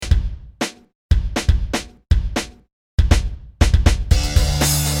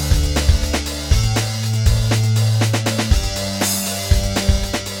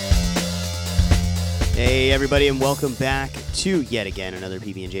Hey, everybody, and welcome back to yet again another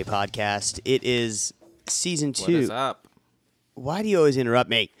PB&J podcast. It is season 2. What is up? Why do you always interrupt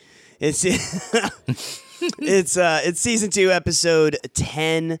me? It's it's season 2, episode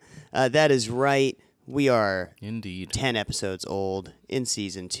 10. That is right. We are Indeed 10 episodes old in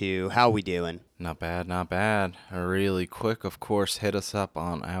season 2. How we doing? Not bad, not bad. Really quick, of course, hit us up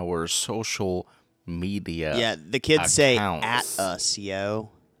on our social media. Yeah, the kids say accounts. at us, yo.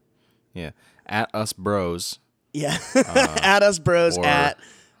 Yeah, at us bros. Yeah, at us bros or- at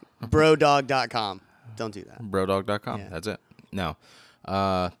brodog.com. Don't do that. Brodog.com. Yeah. That's it. No.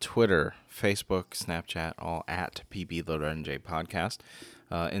 Twitter, Facebook, Snapchat, all at PBLoaderNJ Podcast.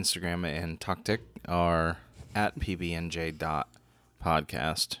 Instagram and TokTik are at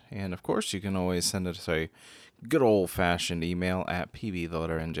pbnj.podcast. And, of course, you can always send us a good old-fashioned email at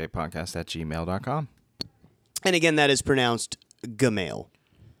pbloaderNJpodcast@gmail.com. And again, that is pronounced Gmail.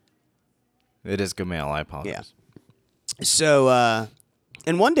 It is Gmail. I apologize. So,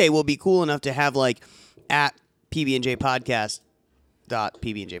 and one day we'll be cool enough to have like at PB&J podcast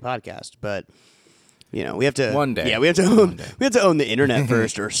 .pb&j podcast, but you know we have to One day. Yeah, we have to own the internet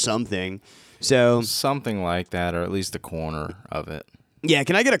first or something. So Something like that, or at least a corner of it. yeah,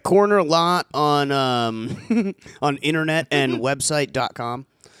 can I get a corner lot on on internet and website.com?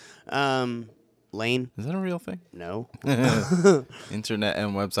 Lane? Is that a real thing? No. Internet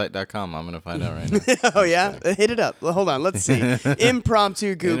and website.com. I'm going to find out right now. Oh yeah, hit it up. Well, hold on, let's see.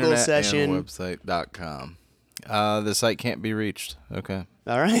 Impromptu Google Internet session. and website.com. The site can't be reached. Okay.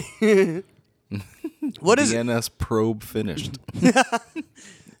 All right. What is DNS probe finished.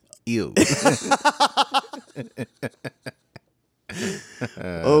 Ew.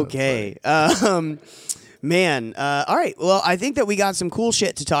 Okay. Man. All right. Well, I think that we got some cool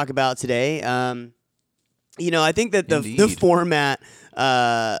shit to talk about today. You know, I think that the Indeed. format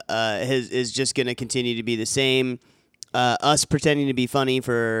is just going to continue to be the same. Us pretending to be funny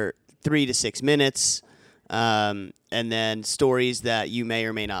for 3 to 6 minutes, and then stories that you may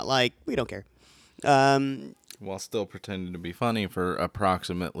or may not like. We don't care. While still pretending to be funny for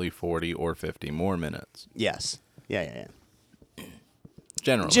approximately 40 or 50 more minutes. Yes. Yeah.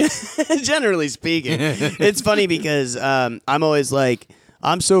 Generally. Generally speaking, it's funny because I'm always like,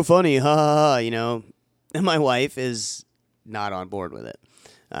 I'm so funny, ha ha ha, you know, and my wife is not on board with it.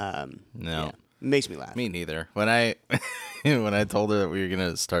 No. Yeah, it makes me laugh. Me neither. When I when I told her that we were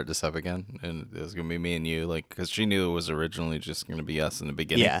gonna start this up again, and it was gonna be me and you, like, because she knew it was originally just gonna be us in the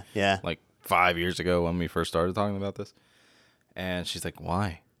beginning. Yeah. Like 5 years ago when we first started talking about this, and she's like,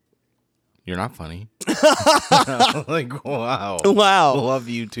 "Why? You're not funny." Like, wow. Love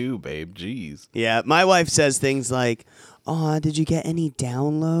you too, babe. Jeez. Yeah, my wife says things like, "Aw, did you get any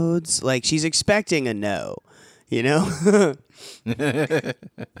downloads?" Like she's expecting a no, you know.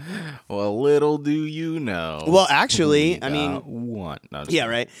 Well, little do you know. Well, actually, we I mean, got one. No, just yeah,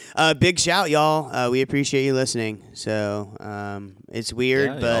 kidding. right. Big shout, y'all. We appreciate you listening. So it's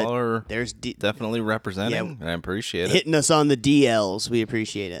weird, Yeah, but y'all are there's definitely representing, Yeah. and I appreciate it. hitting us on the DLs. We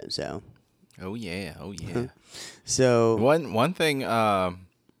appreciate it. So. Oh yeah. So One thing,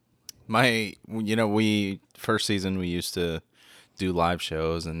 we first season we used to do live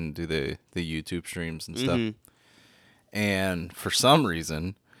shows and do the YouTube streams and stuff. And for some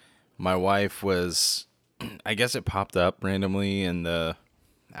reason, my wife was, I guess it popped up randomly in the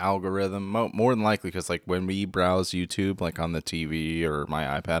algorithm, more than likely because like when we browse YouTube, like on the TV or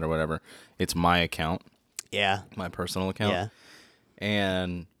my iPad or whatever, it's my account, yeah, my personal account. yeah.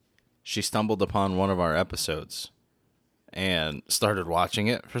 And she stumbled upon one of our episodes and started watching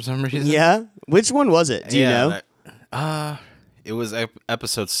it for some reason. Yeah? Which one was it? Do you know? It was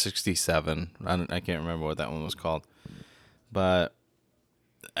episode 67. I can't remember what that one was called. But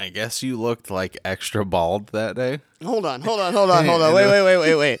I guess you looked like extra bald that day. Hold on.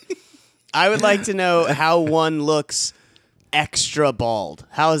 Wait. I would like to know how one looks extra bald.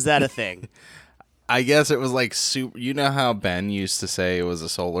 How is that a thing? I guess it was like super. You know how Ben used to say it was a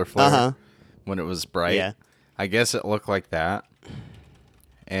solar flare when it was bright? Yeah. I guess it looked like that.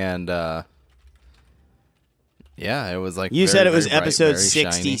 And yeah, it was like You very, said it was very bright, episode very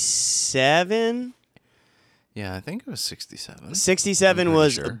shiny. 67? Yeah, I think it was 67. 67 I'm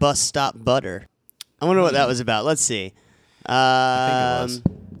was pretty sure. Bus Stop Butter. I wonder what that was about. Let's see. I think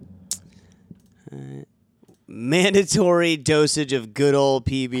it was. Mandatory dosage of good old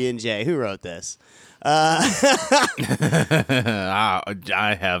PB&J. Who wrote this? I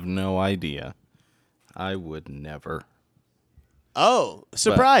have no idea. I would never. Oh,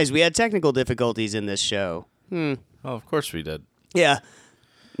 surprise. We had technical difficulties in this show. Oh, of course we did. Yeah.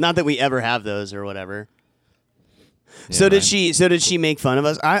 Not that we ever have those or whatever. So did right. she? So did she make fun of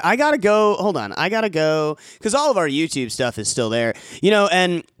us? I gotta go. Hold on, I gotta go because all of our YouTube stuff is still there.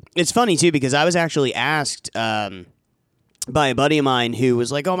 And it's funny too because I was actually asked by a buddy of mine who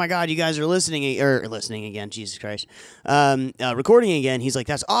was like, "Oh my God, you guys are listening again." Jesus Christ, recording again. He's like,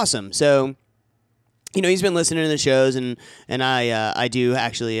 "That's awesome." So. He's been listening to the shows, and I do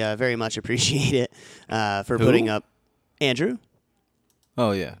actually very much appreciate it for Who? putting up Andrew.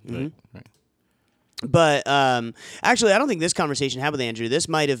 Oh yeah. Mm-hmm. Right. But actually, I don't think this conversation happened with Andrew. This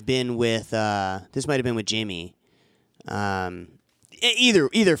might have been with Jimmy.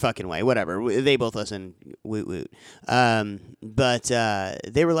 Either fucking way, whatever. They both listen. Woot woot. But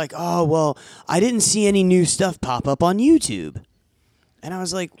they were like, "Oh well, I didn't see any new stuff pop up on YouTube," and I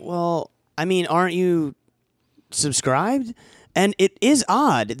was like, "Well, I mean, aren't you subscribed?" And it is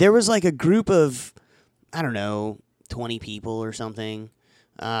odd. There was like a group of, I don't know, 20 people or something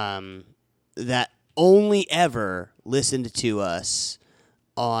that only ever listened to us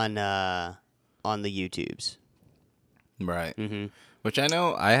on the YouTubes. Right. Mm-hmm. Which I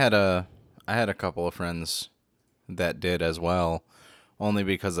know I had a couple of friends that did as well, only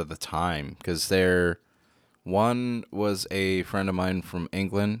because of the time. Because one was a friend of mine from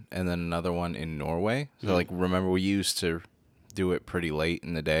England, and then another one in Norway. So like, remember we used to do it pretty late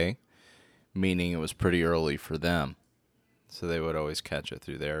in the day, meaning it was pretty early for them. So they would always catch it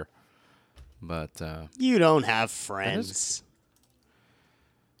through there. But You don't have friends.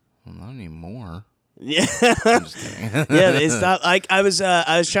 well, not anymore. Yeah. I'm just kidding. Yeah, it's not like I was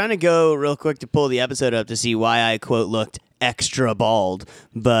trying to go real quick to pull the episode up to see why I quote looked extra bald,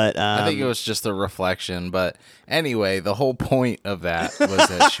 but I think it was just a reflection. But anyway, the whole point of that was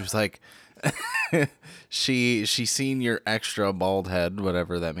that she was like, she seen your extra bald head,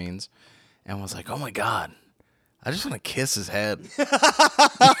 whatever that means, and was like, "Oh my God, I just want to kiss his head."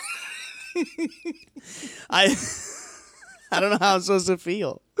 I don't know how I'm supposed to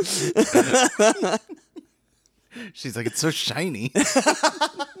feel. She's like, "It's so shiny.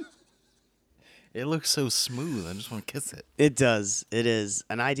 It looks so smooth. I just want to kiss it." It does. It is,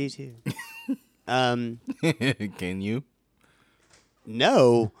 and I do too. Can you?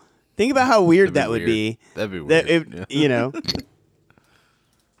 No. Think about how weird that would be. That'd be weird. Yeah.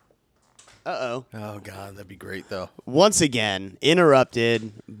 Uh-oh. Oh God, that'd be great though. Once again,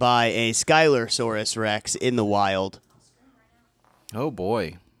 interrupted by a Skylosaurus Rex in the wild. Oh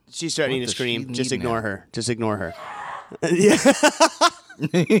boy. She's starting What to does scream. she Just need ignore now? her. Just ignore her. Yeah.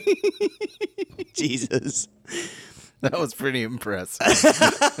 Jesus. That was pretty impressive.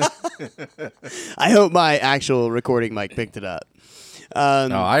 I hope my actual recording mic picked it up.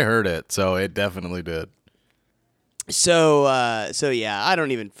 No, I heard it, so it definitely did. So yeah, I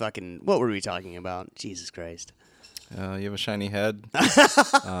don't even fucking. What were we talking about? Jesus Christ. You have a shiny head.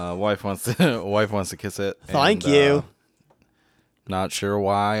 Wife wants to kiss it. Thank you. Not sure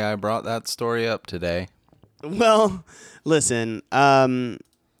why I brought that story up today. Well, listen.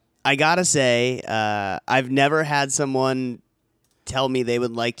 I gotta say, I've never had someone tell me they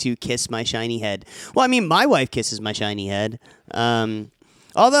would like to kiss my shiny head. Well, I mean, my wife kisses my shiny head.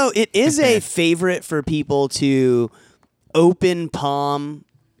 Although it is a favorite for people to open palm,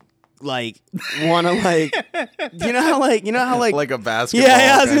 like want to like, you know how Like a basketball.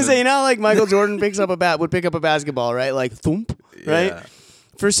 yeah, I was gonna kind of- say, you know how like Michael Jordan would pick up a basketball, right? Like thump, right? Yeah.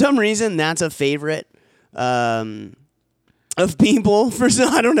 For some reason, that's a favorite of people.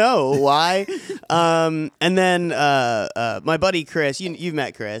 I don't know why. And then my buddy Chris, you've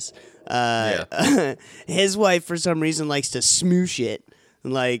met Chris. His wife, for some reason, likes to smoosh it,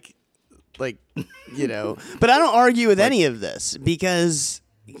 like But I don't argue with any of this because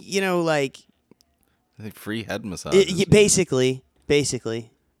I think free head massage. basically.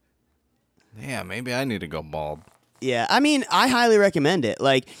 Yeah, maybe I need to go bald. Yeah, I mean, I highly recommend it.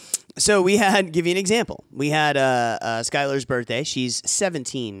 Like, so give you an example. We had Skylar's birthday. She's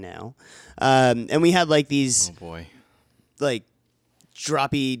 17 now, and we had like these Oh boy. like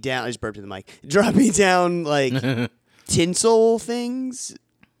droppy down. I just burped in the mic. Droppy down like tinsel things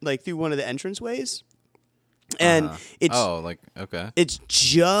like through one of the entranceways, and it's okay. it's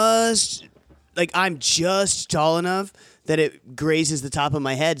just like I'm just tall enough that it grazes the top of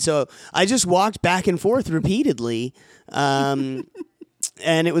my head. So I just walked back and forth repeatedly, and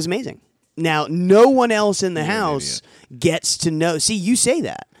it was amazing. Now, no one else in the house gets to know. See, you say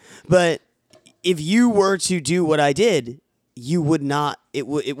that, but if you were to do what I did, you would not. It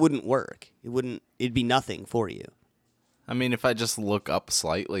wouldn't work. It'd be nothing for you. I mean, if I just look up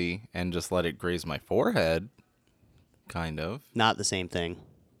slightly and just let it graze my forehead, kind of. Not the same thing.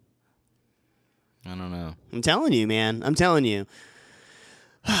 I don't know. I'm telling you, man. I'm telling you.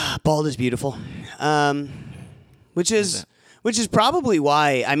 Bald is beautiful. which is probably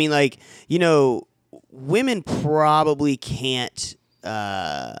why. I mean, like, you know, women probably can't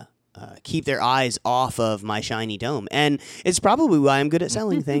keep their eyes off of my shiny dome, and it's probably why I'm good at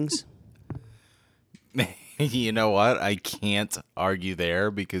selling things. You know what? I can't argue there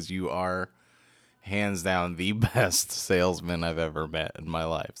because you are hands down the best salesman I've ever met in my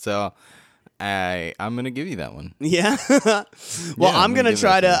life. So I'm gonna give you that one. Yeah. Well, I'm gonna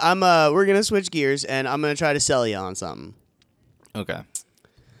try to. We're gonna switch gears, and I'm gonna try to sell you on something. Okay.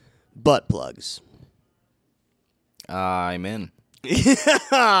 Butt plugs. I'm in.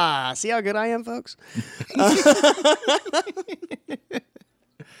 See how good I am, folks?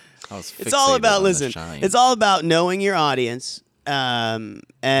 It's all about It's all about knowing your audience. And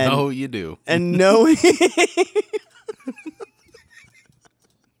you do. And knowing.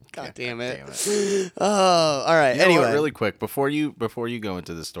 God damn it. Oh, all right. You know anyway, what, really quick before you go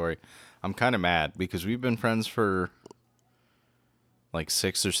into the story, I'm kind of mad because we've been friends for like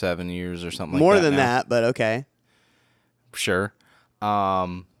 6 or 7 years or something. More like that than now. that, but okay. Sure.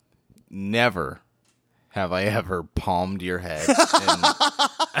 Never have I ever palmed your head.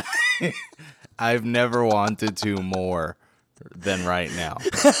 And I've never wanted to more than right now.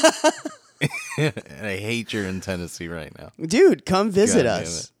 And I hate you're in Tennessee right now. Dude, come visit God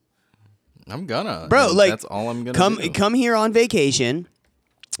us. I'm gonna. Bro, like, that's all I'm gonna do. Come here on vacation.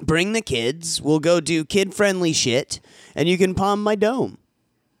 Bring the kids. We'll go do kid-friendly shit, and you can palm my dome.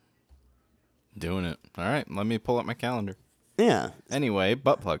 Doing it. All right, let me pull up my calendar. Yeah. Anyway,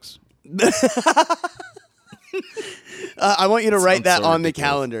 butt plugs. I want you to write that so on ridiculous. the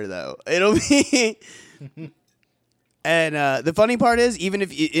calendar, though. It'll be. And the funny part is, even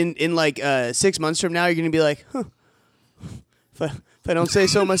if in like 6 months from now, you're gonna be like, huh, if I don't say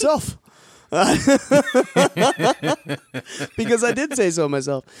so myself. Because I did say so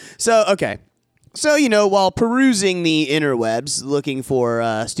myself. So, okay. So, you know, while perusing the interwebs, looking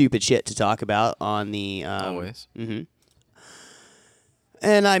for stupid shit to talk about on the... Always. Mm-hmm.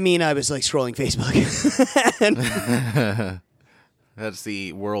 And I mean, I was like scrolling Facebook. And That's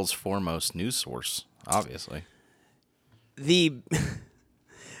the world's foremost news source, obviously. I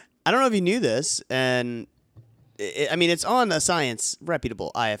don't know if you knew this, and I mean, it's on a science,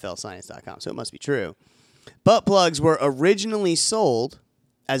 reputable iflscience.com, so it must be true. Butt plugs were originally sold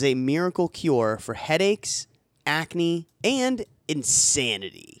as a miracle cure for headaches, acne, and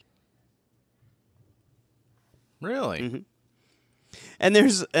insanity. Really? Mm-hmm. And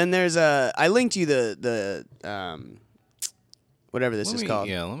there's I linked you the whatever this is called.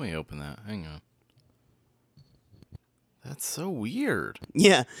 Yeah, let me open that. Hang on. That's so weird.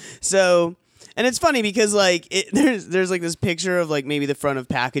 Yeah. So, and it's funny because like there's like this picture of like maybe the front of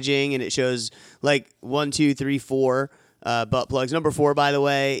packaging, and it shows like 1, 2, 3, 4 butt plugs. Number 4, by the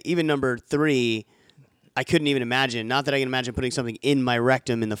way, even number 3, I couldn't even imagine. Not that I can imagine putting something in my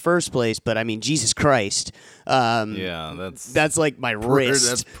rectum in the first place, but I mean, Jesus Christ. Yeah, that's like my wrist.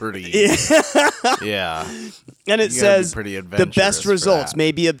 That's pretty. Yeah. And it You gotta be says pretty the adventurous best for results that.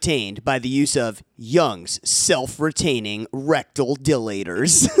 may be obtained by the use of Young's self-retaining rectal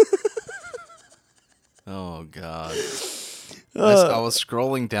dilators. Oh, God. I was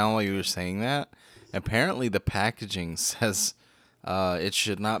scrolling down while you were saying that. Apparently, the packaging says it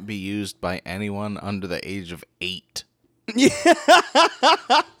should not be used by anyone under the age of 8.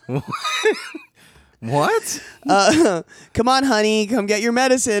 What? Come on, honey, come get your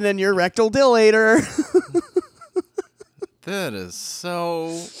medicine and your rectal dilator. That is so...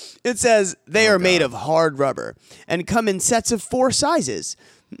 It says they are made God. of hard rubber and come in sets of 4 sizes.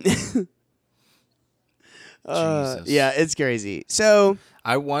 Jesus. Yeah, it's crazy. So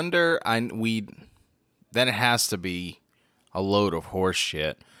I wonder, then it has to be a load of horse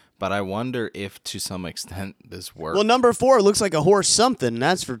shit, but I wonder if to some extent this works. well, number 4 looks like a horse something.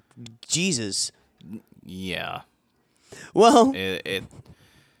 That's for Jesus. Yeah. Well,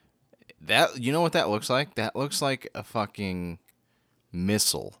 That, you know what that looks like? That looks like a fucking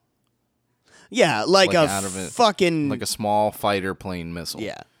missile. yeah, like Like a out of it, fucking like a small fighter plane missile.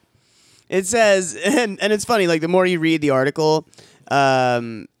 yeah. It says, and it's funny. Like the more you read the article,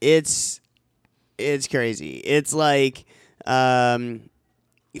 it's crazy. It's like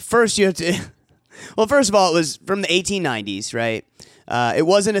first you have to. Well, first of all, it was from the 1890s, right? It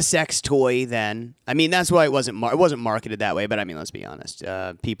wasn't a sex toy then. I mean, that's why it wasn't marketed that way. But I mean, let's be honest.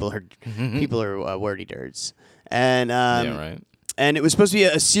 People are wordy nerds, and Yeah, right. and it was supposed to be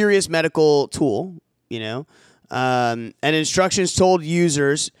a serious medical tool, you know. And instructions told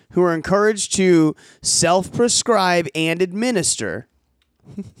users who were encouraged to self-prescribe and administer.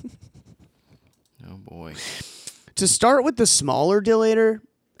 Oh boy. To start with the smaller dilator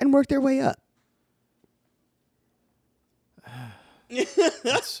and work their way up.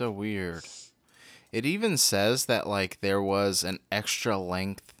 That's so weird. It even says that like there was an extra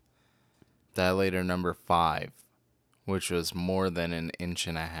length dilator number 5, which was more than an inch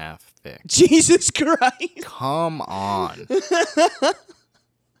and a half thick. Jesus Christ. Come on.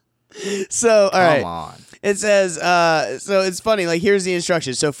 So, all right. Come on. It says, so it's funny, like, here's the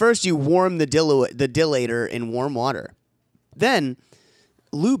instructions. So first you warm the dilator in warm water. Then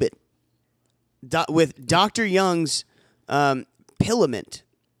lube it with Dr. Young's Pilament,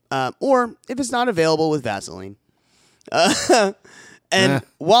 or if it's not available, with Vaseline. And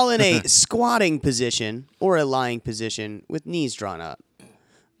while in a squatting position or a lying position with knees drawn up,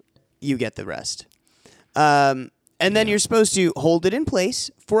 you get the rest. And then you're supposed to hold it in place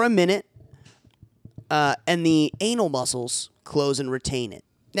for a minute, and the anal muscles close and retain it.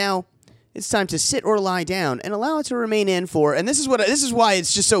 Now, it's time to sit or lie down and allow it to remain in for, and this is why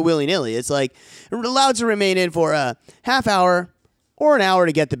it's just so willy-nilly. It's like, allow it to remain in for a half hour or an hour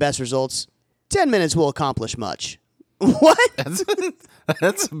to get the best results. 10 minutes will accomplish much. What?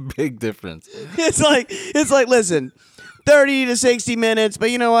 That's a big difference. It's like, listen, 30 to 60 minutes,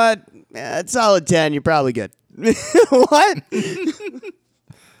 but you know what? It's solid 10. You're probably good. What?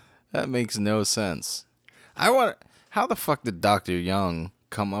 That makes no sense. How the fuck did Dr. Young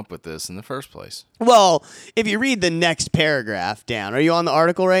come up with this in the first place? Well, if you read the next paragraph down, are you on the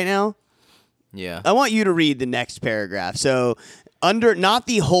article right now? Yeah. I want you to read the next paragraph. So, under, not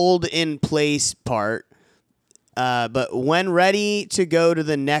the hold in place part, but when ready to go to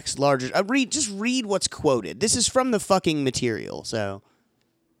the next larger, just read what's quoted. This is from the fucking material, so.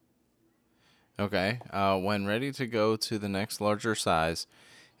 Okay. When ready to go to the next larger size,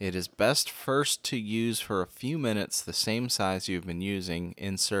 it is best first to use for a few minutes the same size you've been using,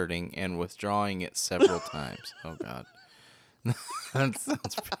 inserting, and withdrawing it several times. Oh, God. That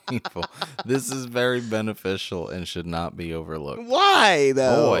sounds painful. This is very beneficial and should not be overlooked. Why,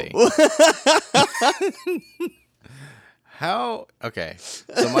 though? Boy. How? Okay.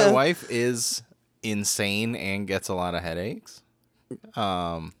 So my wife is insane and gets a lot of headaches.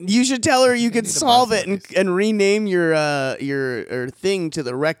 You should tell her you could need to solve buy it some of and rename your thing to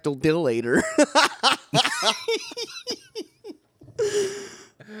the rectal dilator.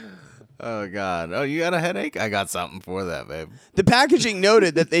 Oh, God. Oh, you got a headache? I got something for that, babe. The packaging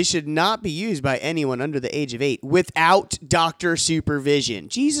noted that they should not be used by anyone under the age of 8 without doctor supervision.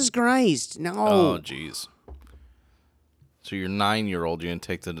 Jesus Christ, no. Oh, jeez. So your 9-year-old you're going to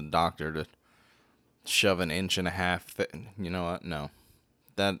take to the doctor to shove an inch and a half. You know what? No.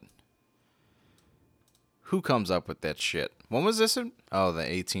 Who comes up with that shit? When was this in? Oh, the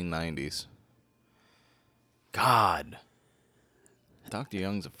 1890s. God. Dr.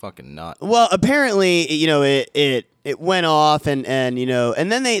 Young's a fucking nut. Well, apparently, you know, it went off and you know, and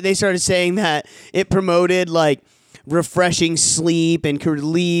then they started saying that it promoted like refreshing sleep and could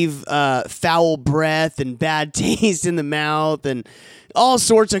relieve foul breath and bad taste in the mouth and all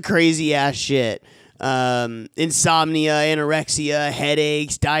sorts of crazy ass shit. Insomnia, anorexia,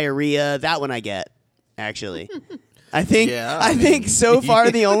 headaches, diarrhea. That one I get, actually. I think so far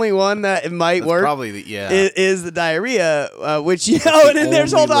the only one that it might work probably is the diarrhea, which, you know, and then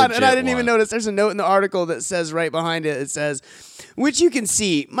there's, hold on, and I didn't even one. notice, there's a note in the article that says right behind it, it says, which you can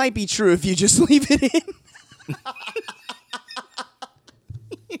see might be true if you just leave it in.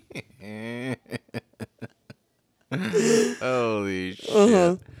 Holy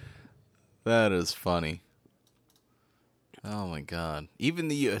shit. That is funny. Oh my God.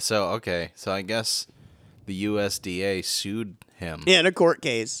 Even so I guess the USDA sued him. In a court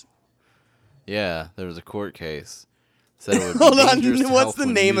case. Yeah, there was a court case. Said it would be Hold dangerous to on, what's health the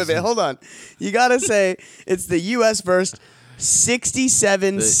when name of it? using- Hold on. You gotta say it's the U.S. first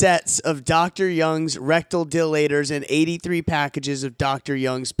 67 sets of Dr. Young's rectal dilators and 83 packages of Dr.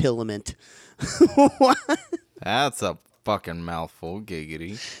 Young's Pilament. What? That's a fucking mouthful,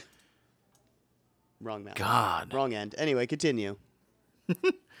 giggity. Wrong mouth. God. Wrong end. Anyway, continue.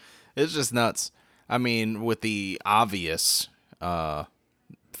 It's just nuts. I mean, with the obvious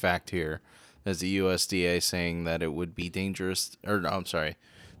fact here, as the USDA saying that it would be dangerous, or no, I'm sorry,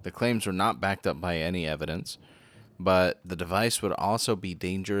 the claims were not backed up by any evidence, but the device would also be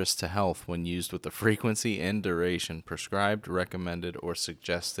dangerous to health when used with the frequency and duration prescribed, recommended, or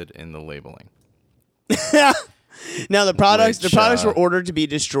suggested in the labeling. Now the products Which, were ordered to be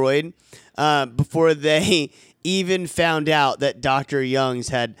destroyed before they even found out that Dr. Young's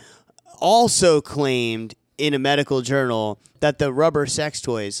had also claimed in a medical journal that the rubber sex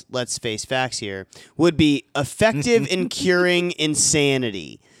toys, let's face facts here, would be effective in curing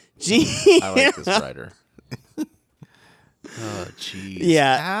insanity. Gee. I like this writer. Oh, jeez.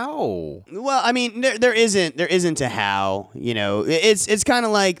 Yeah. How? Well, I mean, there isn't a how. You know, it's kind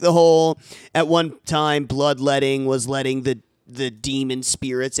of like the whole at one time bloodletting was letting the demon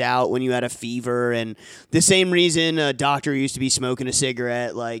spirits out when you had a fever, and the same reason a doctor used to be smoking a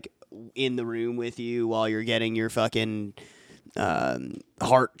cigarette like in the room with you while you're getting your fucking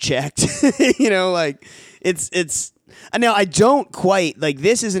heart checked. You know, like it's. Now I don't quite like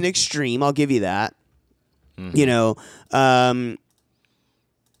this is an extreme. I'll give you that. You know, and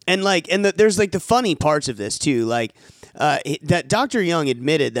there's like the funny parts of this too, like that Dr. Young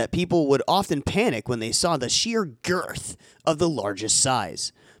admitted that people would often panic when they saw the sheer girth of the largest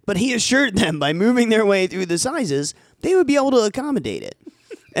size, but he assured them by moving their way through the sizes, they would be able to accommodate it,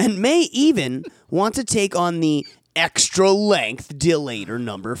 and may even want to take on the extra length dilator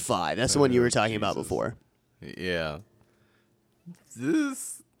number 5. That's the one you were talking about before. Yeah.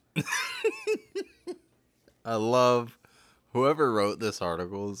 This. I love whoever wrote this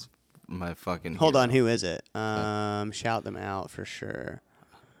article is my fucking Hold hero. on, who is it? Shout them out for sure.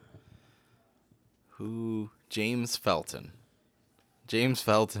 Who? James Felton. James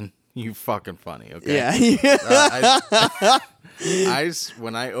Felton, you fucking funny, okay? Yeah.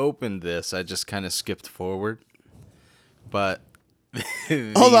 When I opened this, I just kind of skipped forward. But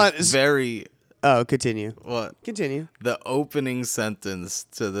Hold on. Very Oh, continue. what? Continue. The opening sentence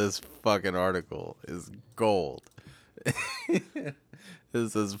to this fucking article is gold. It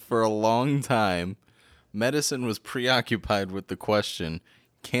says, for a long time, medicine was preoccupied with the question,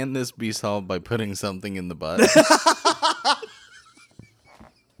 can this be solved by putting something in the butt?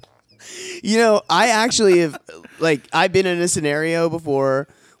 You know, I actually have, like, I've been in a scenario before,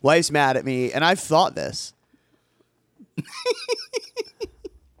 wife's mad at me, and I've thought this.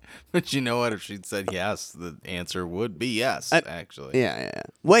 But you know what? If she'd said yes, the answer would be yes, actually. Yeah.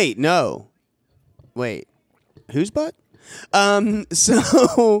 Wait, no. Wait. Whose butt?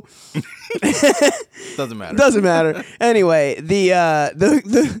 So Doesn't matter. doesn't matter. Anyway, the at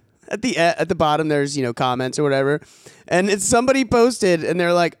the bottom there's, you know, comments or whatever. And it's somebody posted and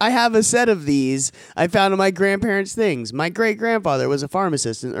they're like, I have a set of these I found in my grandparents' things. My great grandfather was a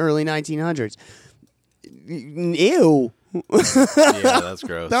pharmacist in the early 1900s. Ew. Yeah, that's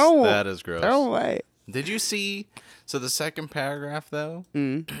gross. No. That is gross. No way. Did you see? So the second paragraph, though,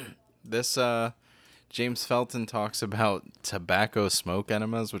 this James Felton talks about tobacco smoke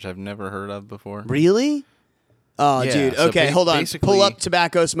enemas, which I've never heard of before. Really? Oh, Yeah, dude. so Okay, hold on. basically- Pull up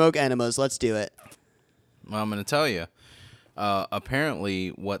tobacco smoke enemas. Let's do it. Well, I'm going to tell you. Apparently,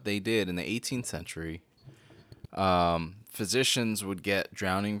 what they did in the 18th century, physicians would get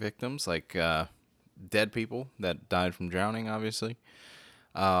drowning victims, like dead people that died from drowning, obviously.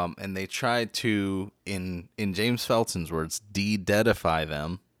 And they tried to, in James Felton's words, de-deadify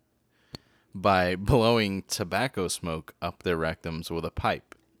them by blowing tobacco smoke up their rectums with a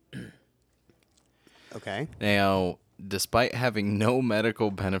pipe. Okay. Now, despite having no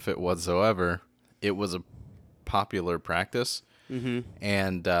medical benefit whatsoever, it was a popular practice.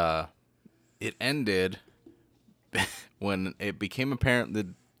 And it ended when it became apparent that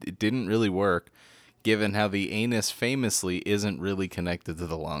it didn't really work, given how the anus famously isn't really connected to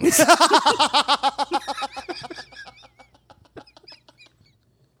the lungs.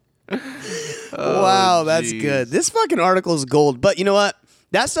 Wow, that's jeez. good. This fucking article is gold. But you know what?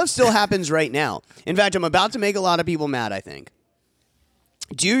 That stuff still happens right now. In fact, I'm about to make a lot of people mad, I think.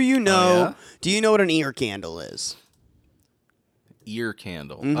 Do you know yeah? Do you know what an ear candle is? Ear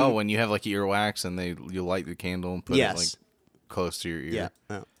candle. Oh, when you have like earwax and you light the candle and put it like close to your ear. Yeah.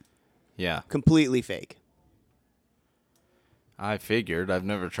 Oh. Yeah. Completely fake. I figured. I've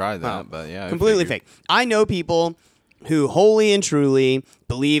never tried that, but yeah. I Completely figured. fake. I know people who wholly and truly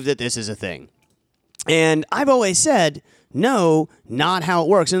believe that this is a thing. And I've always said, no, not how it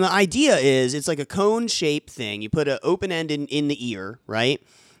works. And the idea is it's like a cone-shaped thing. You put an open end in the ear, right?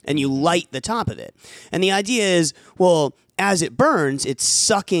 And you light the top of it. And the idea is, well, as it burns, it's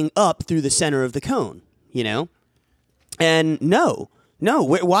sucking up through the center of the cone, you know? And no.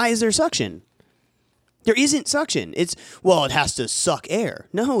 Why is there suction? There isn't suction. It has to suck air.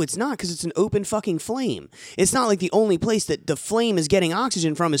 No, it's not, because it's an open fucking flame. It's not like the only place that the flame is getting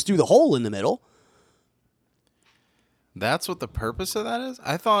oxygen from is through the hole in the middle. That's what the purpose of that is?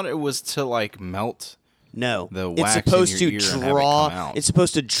 I thought it was to like melt. No, The it's wax in supposed your to ear and have it draw. come out. It's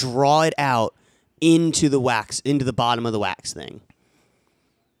supposed to draw it out into the wax, into the bottom of the wax thing.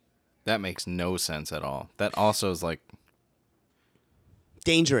 That makes no sense at all. That also is like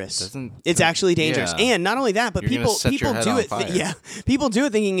Dangerous. It's actually dangerous, yeah. and not only that, but You're gonna people set your head do on it. fire. Yeah, people do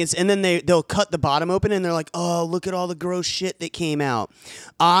it thinking it's, and then they'll cut the bottom open, and they're like, "Oh, look at all the gross shit that came out."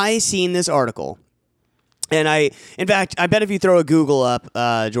 I seen this article And in fact, I bet if you throw a Google up,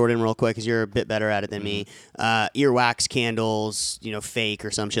 Jordan, real quick, because you're a bit better at it than me, earwax candles, fake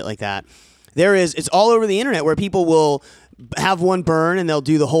or some shit like that. It's all over the internet where people will have one burn and they'll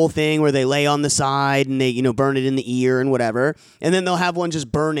do the whole thing where they lay on the side and they, burn it in the ear and whatever. And then they'll have one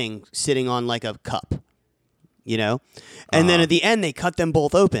just burning sitting on like a cup, And then at the end, they cut them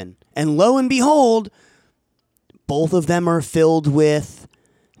both open. And lo and behold, both of them are filled with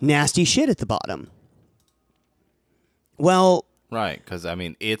nasty shit at the bottom. Well, right, because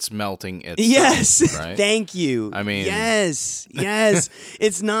it's melting itself. Yes, right? Thank you. Yes.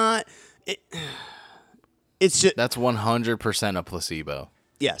 It's not. It's just that's 100% a placebo.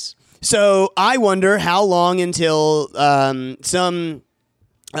 Yes. So I wonder how long until some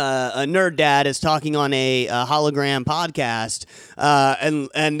a nerd dad is talking on a hologram podcast,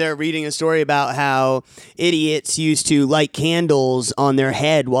 and they're reading a story about how idiots used to light candles on their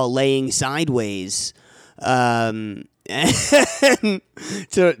head while laying sideways.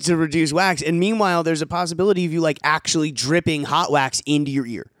 to reduce wax, and meanwhile there's a possibility of you like actually dripping hot wax into your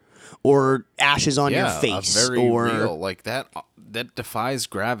ear or ashes on your face, very real like that defies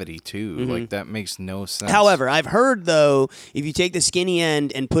gravity too. Like that makes no sense. However, I've heard though, if you take the skinny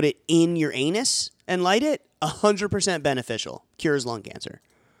end and put it in your anus and light it, 100% beneficial, cures lung cancer.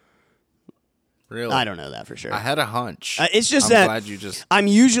 Really? I don't know that for sure. I had a hunch. It's just I'm glad you just... I'm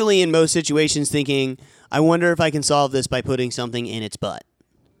usually in most situations thinking, I wonder if I can solve this by putting something in its butt.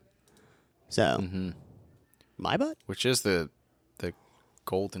 So, my butt? Which is the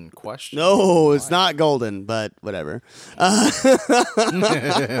golden question. No, it's not golden, but whatever. It's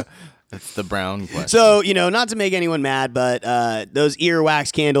the brown question. So, not to make anyone mad, but those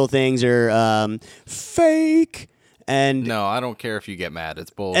earwax candle things are fake. And no, I don't care if you get mad.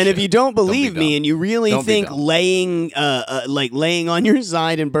 It's bullshit. And if you don't believe me and you really think laying on your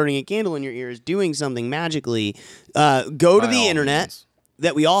side and burning a candle in your ear is doing something magically, go to the internet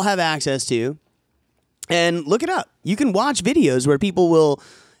that we all have access to and look it up. You can watch videos where people will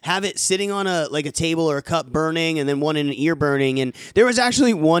have it sitting on a table or a cup burning and then one in an ear burning. And there was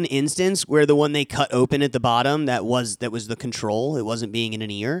actually one instance where the one they cut open at the bottom that was the control, it wasn't being in an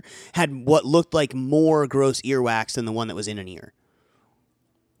ear, had what looked like more gross earwax than the one that was in an ear.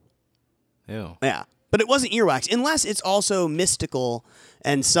 Ew. Yeah. But it wasn't earwax, unless it's also mystical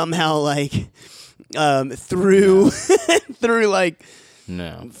and somehow through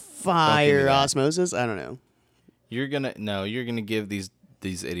fire osmosis. I don't know. You're gonna give these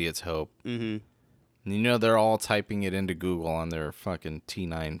idiots hope. Mm-hmm. They're all typing it into Google on their fucking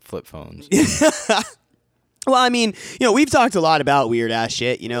T9 flip phones. Well, we've talked a lot about weird ass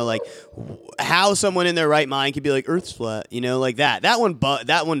shit, like how someone in their right mind could be like Earth's flat, like that. That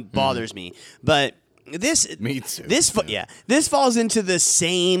one bothers me. But me too. This falls into the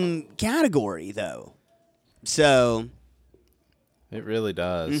same category though. So it really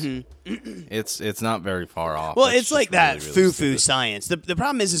does. Mm-hmm. It's not very far off. Well, it's like that foo-foo science. The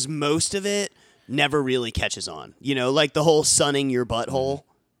problem is most of it never really catches on. Like the whole sunning your butthole.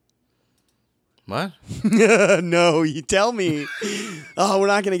 What? No, you tell me. Oh, we're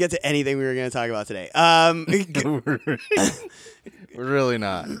not going to get to anything we were going to talk about today. We're really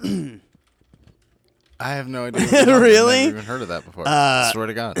not. I have no idea. Really? I've never even heard of that before. I swear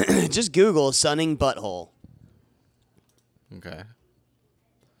to God. Just Google sunning butthole. Okay.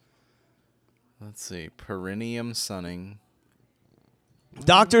 Let's see. Perineum sunning.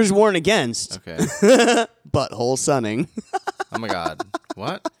 Doctors warn against. Okay. Butthole sunning. Oh my God.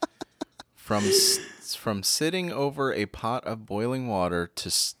 What? From sitting over a pot of boiling water to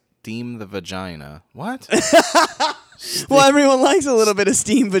steam the vagina. What? Well, everyone likes a little bit of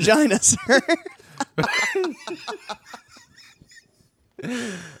steam vagina, sir.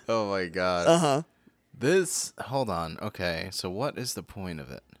 Oh my God. Uh-huh. Hold on. Okay, so what is the point of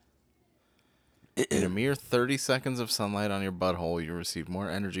it? In a mere 30 seconds of sunlight on your butthole, you receive more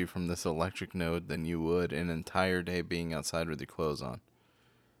energy from this electric node than you would an entire day being outside with your clothes on.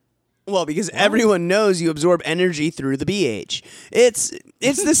 Well, because everyone knows you absorb energy through the BH. It's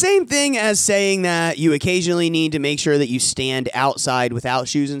the same thing as saying that you occasionally need to make sure that you stand outside without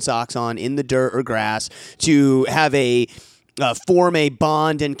shoes and socks on in the dirt or grass to have form a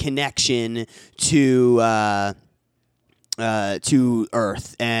bond and connection to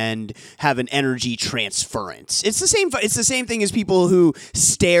Earth and have an energy transference. It's the same thing as people who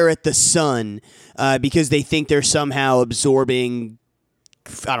stare at the sun because they think they're somehow absorbing.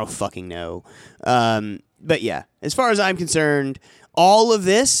 I don't fucking know. But yeah, as far as I'm concerned, all of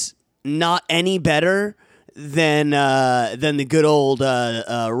this not any better than the good old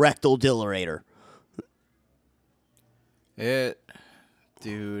rectal dilerator.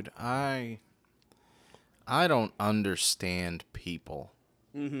 Dude, I I don't understand people.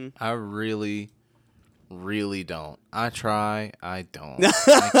 I really, really don't. I try. I don't.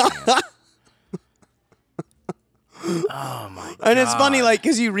 I can't. Oh my god! And it's funny, like,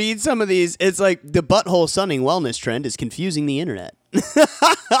 because you read some of these, it's like the butthole sunning wellness trend is confusing the internet.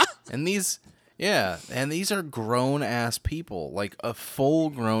 And these are grown ass people, like a full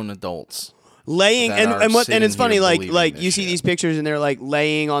grown adults. Laying that are and it's sitting funny, here like believing this you see shit. these pictures and they're like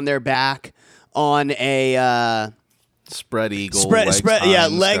laying on their back on a Spread eagle, spread high yeah,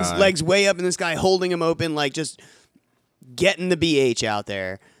 in the legs sky. legs way up in the sky, holding them open, like just getting the BH out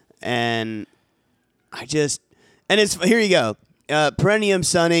there. And it's here you go. Perineum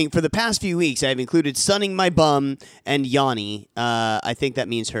sunning. For the past few weeks, I've included sunning my bum and Yanni. I think that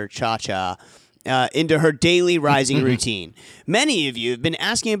means her cha-cha. Into her daily rising routine. Many of you have been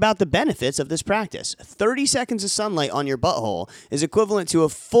asking about the benefits of this practice. 30 seconds of sunlight on your butthole is equivalent to a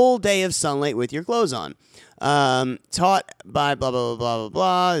full day of sunlight with your clothes on. Taught by blah, blah, blah, blah, blah,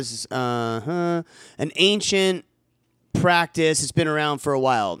 blah. This is an ancient practice. It's been around for a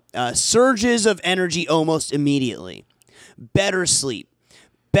while. Surges of energy almost immediately. Better sleep.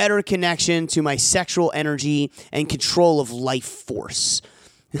 Better connection to my sexual energy and control of life force.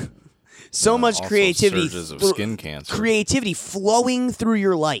 So much Also creativity, surges of skin cancer. creativity flowing through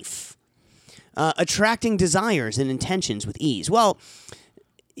your life, attracting desires and intentions with ease. Well,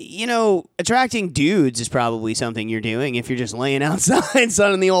 attracting dudes is probably something you're doing if you're just laying outside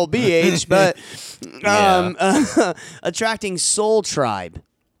sunning the old BH. But attracting soul tribe,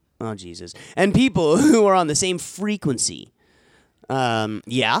 oh Jesus, and people who are on the same frequency. I'm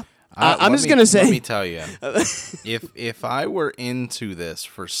just gonna say. Let me tell you, if I were into this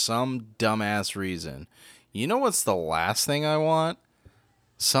for some dumbass reason, you know what's the last thing I want?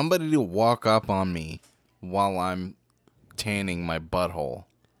 Somebody to walk up on me while I'm tanning my butthole.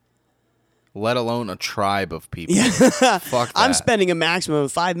 Let alone a tribe of people. Fuck that. I'm spending a maximum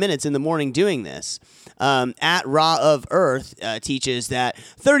of 5 minutes in the morning doing this. At Raw of Earth teaches that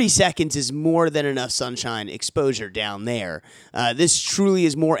 30 seconds is more than enough sunshine exposure down there. This truly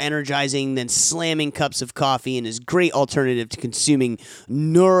is more energizing than slamming cups of coffee and is a great alternative to consuming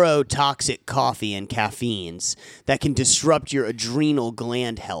neurotoxic coffee and caffeines that can disrupt your adrenal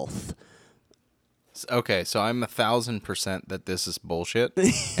gland health. Okay, so I'm 1,000% that this is bullshit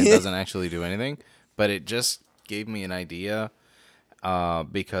and doesn't actually do anything, but it just gave me an idea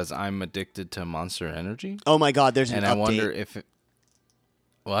because I'm addicted to Monster Energy. Oh my God, there's an and update. I wonder if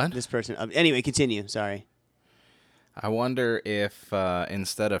what? This person. Anyway, continue. Sorry. I wonder if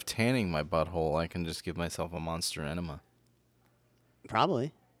instead of tanning my butthole, I can just give myself a Monster Enema.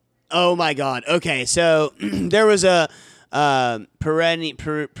 Probably. Oh my God. Okay, so there was a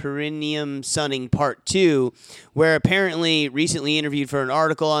perineum sunning part 2, where apparently recently interviewed for an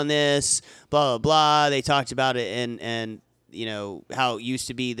article on this, blah, blah, blah. They talked about it and how it used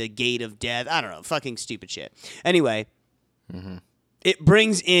to be the gate of death. I don't know. Fucking stupid shit. Anyway, it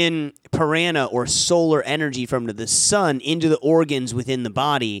brings in prana or solar energy from the sun into the organs within the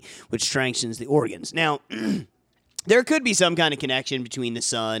body, which strengthens the organs. Now, there could be some kind of connection between the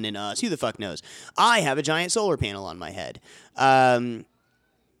sun and us. Who the fuck knows? I have a giant solar panel on my head. I'm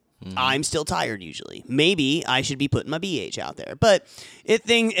still tired usually. Maybe I should be putting my BH out there. But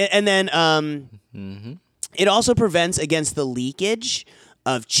it also prevents against the leakage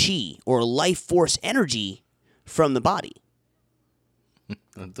of chi or life force energy from the body.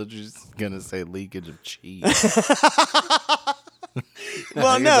 I thought you were going to say leakage of cheese.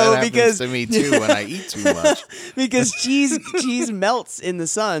 Well, that no, happens because to me too when I eat too much. because cheese melts in the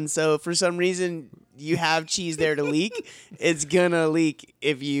sun. So if for some reason you have cheese there to leak, it's gonna leak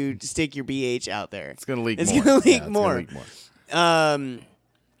if you stick your BH out there. It's gonna leak. It's more. gonna leak Yeah, it's more. gonna leak more.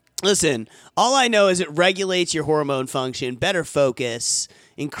 Listen, all I know is it regulates your hormone function, better focus,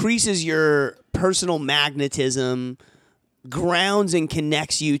 increases your personal magnetism, grounds and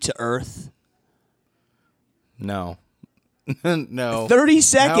connects you to Earth. No. No. 30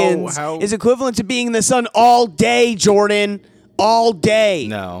 seconds How- is equivalent to being in the sun all day, Jordan. All day.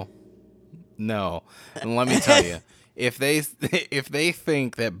 No. And let me tell you, if they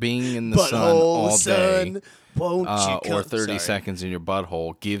think that being in the sun all day won't you come? or 30 Sorry. seconds in your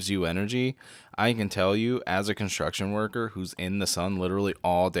butthole gives you energy, I can tell you, as a construction worker who's in the sun literally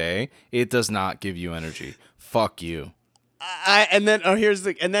all day, it does not give you energy. Fuck you. And then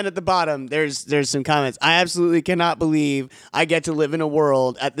at the bottom there's some comments. I absolutely cannot believe I get to live in a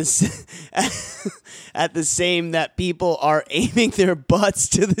world at the same that people are aiming their butts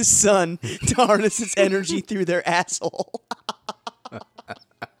to the sun to harness its energy through their asshole.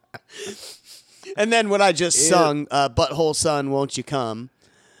 And then what I just sung, "Butthole Sun, Won't You Come?"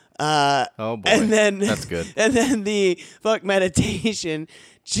 Oh boy, And then that's good. And then the fuck meditation,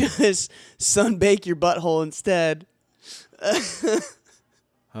 just sunbake your butthole instead.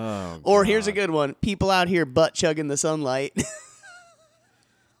 Oh, Or here's a God. good one: people out here butt chugging the sunlight.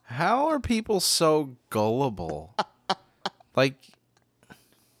 How are people so gullible? Like,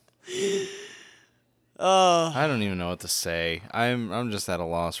 I don't even know what to say. I'm just at a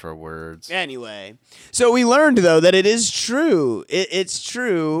loss for words. Anyway, so we learned though that it is true. It's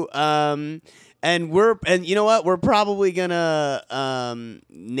true. And you know what? We're probably gonna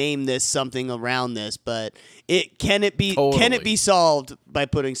name this something around this, but can it be Totally. solved by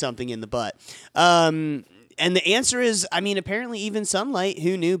putting something in the butt? And the answer is, I mean, apparently even sunlight.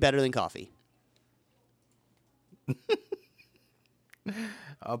 Who knew better than coffee?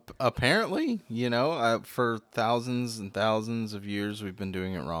 Apparently, for thousands and thousands of years, we've been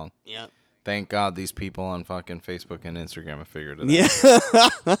doing it wrong. Yeah. Thank God these people on fucking Facebook and Instagram have figured it out.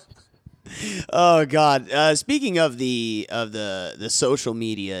 Yeah. Oh God. Speaking of the social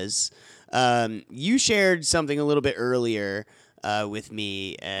medias, you shared something a little bit earlier with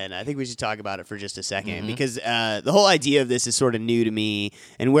me, and I think we should talk about it for just a second because the whole idea of this is sort of new to me,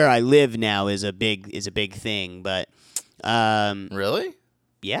 and where I live now is a big thing. But Really?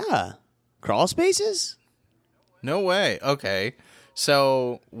 yeah, crawl spaces. No way. Okay.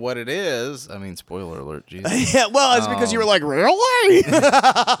 So what it is, I mean, spoiler alert, Jesus. Yeah, well, it's because you were like, really?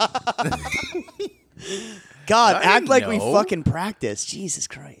 God, I act didn't like we know. fucking practice. Jesus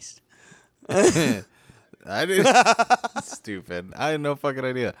Christ. I didn't. Stupid. I had no fucking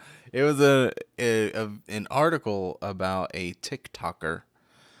idea. It was an article about a TikToker,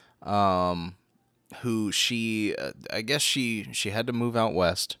 who I guess she had to move out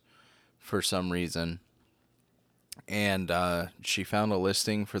west for some reason, and she found a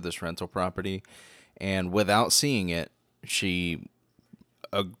listing for this rental property, and without seeing it, she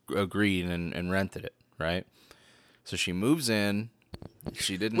agreed and rented it. Right. So she moves in.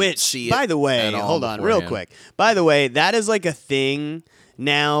 She didn't see it. By the way, at all hold on, real beforehand. quick. By the way, that is like a thing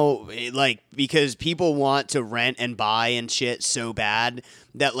now, like because people want to rent and buy and shit so bad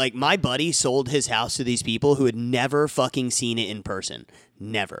that like my buddy sold his house to these people who had never fucking seen it in person.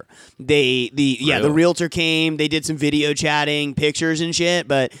 Never. The Really? realtor came, they did some video chatting, pictures and shit,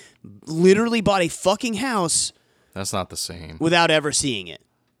 but literally bought a fucking house That's not the same. without ever seeing it.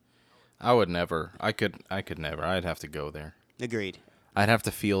 I would never. I could never. I'd have to go there. Agreed. I'd have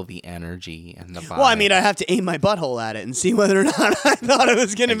to feel the energy and the vibe. Well, I mean, I have to aim my butthole at it and see whether or not I thought it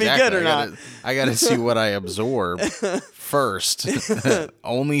was going to be good or not. I gotta see what I absorb first.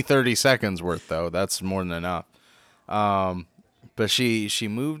 Only 30 seconds worth, though. That's more than enough. But she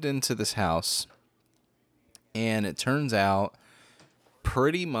moved into this house, and it turns out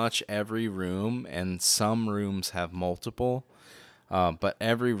pretty much every room, and some rooms have multiple, but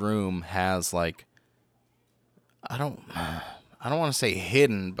every room has like, I don't want to say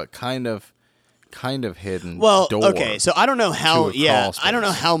hidden, but kind of hidden. Well, door okay, so I don't know how. to a Yeah, crawl I don't know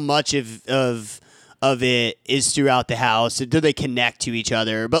space. how much of it is throughout the house. Do they connect to each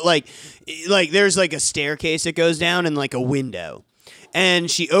other? But like there's like a staircase that goes down and like a window, and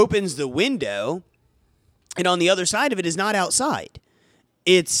she opens the window, and on the other side of it is not outside;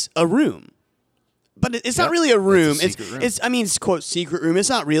 it's a room. But it's not Yep, really a room. it's a secret room. It's I mean, it's quote secret room. It's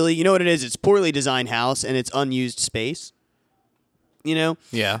not really. You know what it is? It's poorly designed house and it's unused space. You know?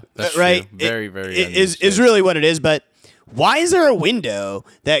 Yeah, that's right? true. Very, very. It is unused. really what it is. But why is there a window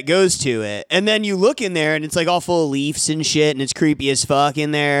that goes to it? And then you look in there and it's like all full of leaves and shit, and it's creepy as fuck in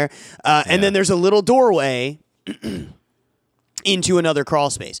there. And then there's a little doorway into another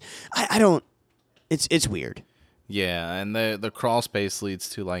crawl space. I don't. It's weird. Yeah, and the crawl space leads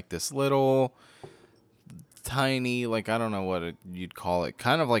to like this little tiny, like, I don't know what you'd call it,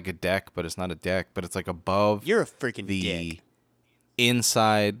 kind of like a deck, but it's not a deck, but it's like above You're a freaking the dick.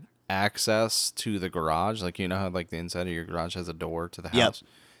 inside access to the garage. Like, you know how like the inside of your garage has a door to the house?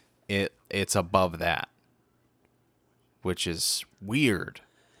 It's above that, which is weird.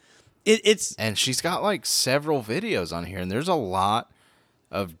 It's And she's got like several videos on here, and there's a lot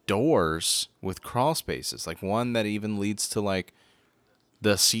of doors with crawl spaces, like one that even leads to like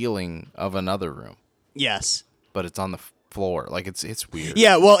the ceiling of another room, yes. but it's on the floor. Like it's weird.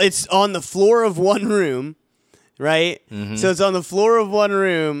 Yeah, well, it's on the floor of one room, right? Mm-hmm. So it's on the floor of one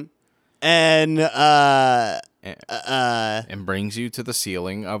room, and And brings you to the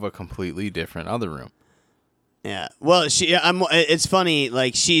ceiling of a completely different other room. yeah. Well, it's funny.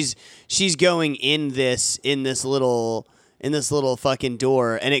 Like she's going in this little fucking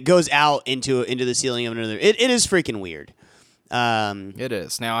door, and it goes out into the ceiling of another. It is freaking weird. It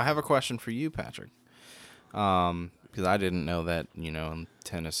is. Now I have a question for you, Patrick. because I didn't know that, in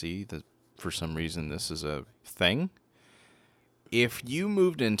Tennessee, that for some reason this is a thing. If you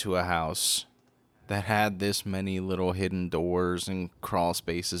moved into a house that had this many little hidden doors and crawl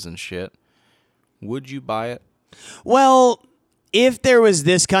spaces and shit, would you buy it? Well, if there was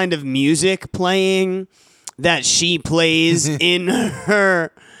this kind of music playing that she plays in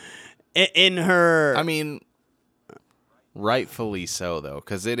her. I mean, rightfully so though,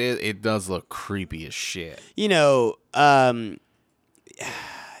 because it does look creepy as shit.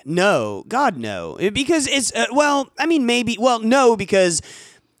 No, God, no, because it's no, because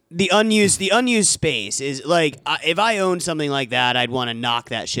the unused space is like, if I owned something like that, I'd want to knock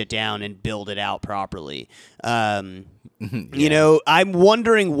that shit down and build it out properly. I'm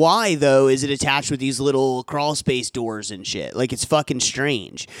wondering why, though, is it attached with these little crawl space doors and shit? Like, it's fucking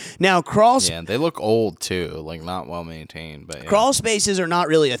strange. Now, Yeah, they look old too, like not well maintained. But crawl spaces are not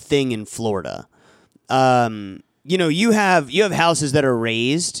really a thing in Florida. You have houses that are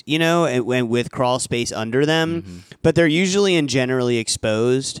raised, and with crawl space under them, but they're usually and generally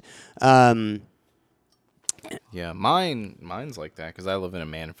exposed. Yeah, mine's like that because I live in a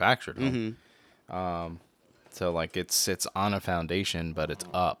manufactured home. So like it sits on a foundation, but it's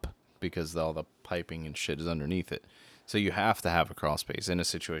up because all the piping and shit is underneath it. So you have to have a crawl space in a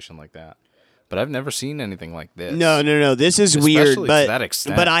situation like that. But I've never seen anything like this. No. This is especially weird, to but that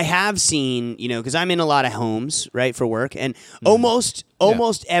extent. But I have seen, because I'm in a lot of homes, right, for work, and almost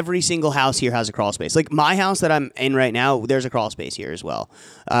every single house here has a crawl space. Like my house that I'm in right now, there's a crawl space here as well.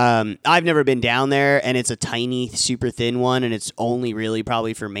 I've never been down there, and it's a tiny, super thin one, and it's only really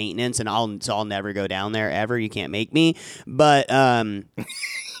probably for maintenance, and I'll never go down there ever. You can't make me, but.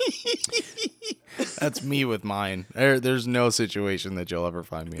 That's me with mine. There's no situation that you'll ever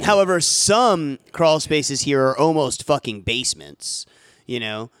find me in. However, some crawl spaces here are almost fucking basements,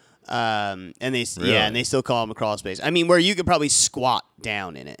 and they still call them a crawl space. I mean, where you could probably squat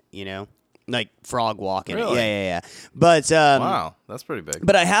down in it, like frog walk in Really? it. Yeah. But wow, that's pretty big.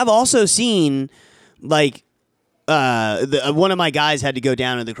 But I have also seen like. One of my guys had to go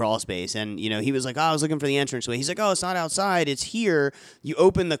down to the crawl space, and he was like, "Oh, I was looking for the entranceway." He's like, "Oh, it's not outside; it's here." You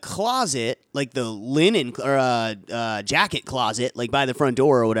open the closet, like the linen or jacket closet, like by the front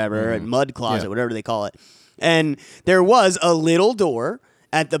door or whatever, mud closet, whatever they call it. And there was a little door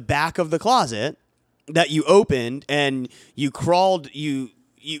at the back of the closet that you opened, and you crawled. You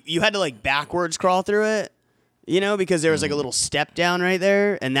had to like backwards crawl through it, because there was like a little step down right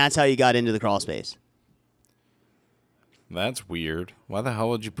there, and that's how you got into the crawl space. That's weird. Why the hell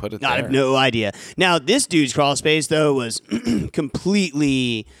would you put it there? I have no idea. Now, this dude's crawl space, though, was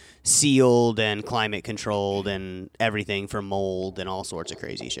completely sealed and climate controlled and everything for mold and all sorts of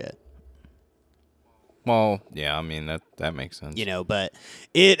crazy shit. Well, yeah, I mean, that makes sense. But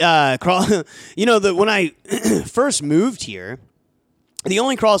it, when I first moved here, the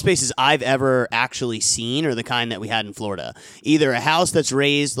only crawl spaces I've ever actually seen are the kind that we had in Florida. Either a house that's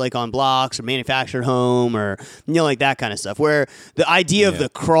raised like on blocks or manufactured home or, like that kind of stuff. Where the idea of the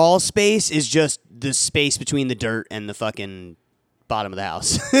crawl space is just the space between the dirt and the fucking bottom of the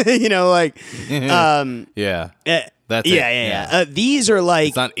house. Yeah. That's it. Yeah. These are like...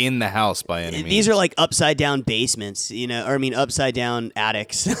 It's not in the house by any means. These are like upside down basements, upside down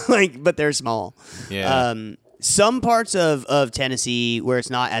attics, but they're small. Yeah. Some parts of Tennessee where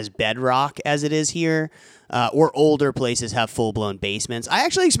it's not as bedrock as it is here, or older places have full-blown basements. I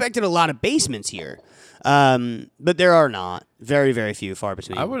actually expected a lot of basements here, but there are not. Very, very few, far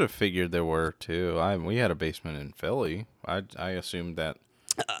between. I would have figured there were, too. We had a basement in Philly. I assumed that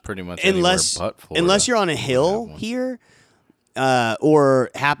pretty much anywhere but Florida. Unless you're on a hill here,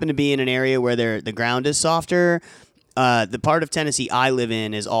 or happen to be in an area where the ground is softer. The part of Tennessee I live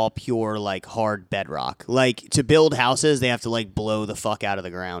in is all pure, like, hard bedrock. Like, to build houses, they have to, like, blow the fuck out of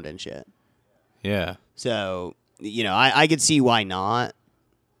the ground and shit. Yeah. So, I could see why not,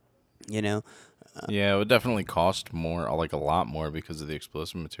 Yeah, it would definitely cost more, like, a lot more because of the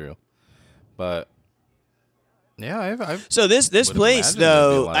explosive material. But... yeah, so this place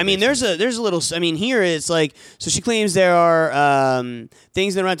though. I mean, there's a little. I mean, here it's like. So she claims there are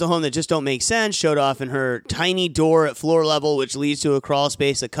things in the rental home that just don't make sense. Showed off in her tiny door at floor level, which leads to a crawl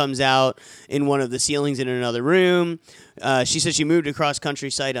space that comes out in one of the ceilings in another room. She said she moved across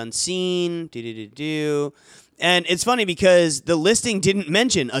countryside unseen. And it's funny because the listing didn't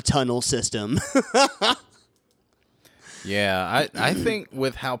mention a tunnel system. Yeah, I think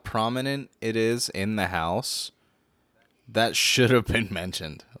with how prominent it is in the house. That should have been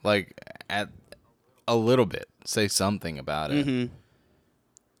mentioned, like at a little bit. Say something about it. Mm-hmm.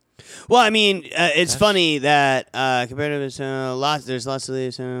 Well, I mean, it's funny that compared to there's lots of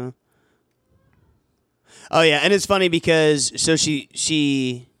these. Oh yeah, and it's funny because so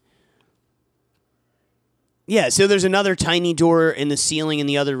there's another tiny door in the ceiling in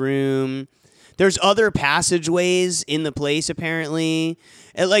the other room. There's other passageways in the place apparently.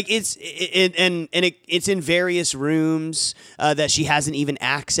 And like it's in various rooms that she hasn't even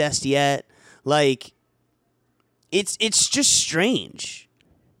accessed yet. Like it's just strange.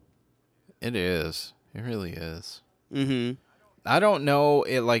 It is. It really is. Mhm. I don't know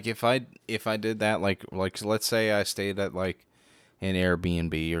it like if I did that like let's say I stayed at like an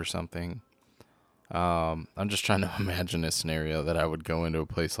Airbnb or something. I'm just trying to imagine a scenario that I would go into a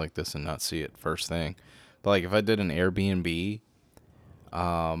place like this and not see it first thing. But like if I did an Airbnb,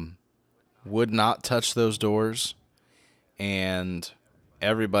 would not touch those doors, and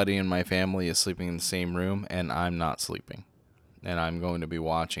everybody in my family is sleeping in the same room, and I'm not sleeping, and I'm going to be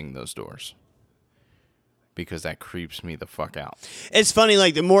watching those doors because that creeps me the fuck out. It's funny,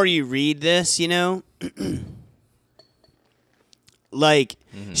 like the more you read this, like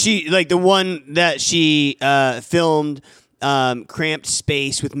she, like the one that she filmed, cramped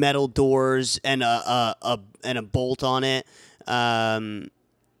space with metal doors and a bolt on it.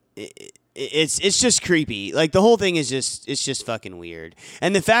 It's just creepy. Like the whole thing is it's just fucking weird.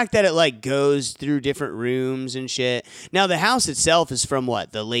 And the fact that it like goes through different rooms and shit. Now the house itself is from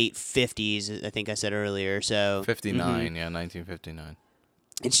what, the late 50s, I think I said earlier. So 59, yeah, 1959.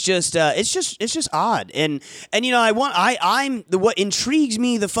 It's just odd. And I'm what intrigues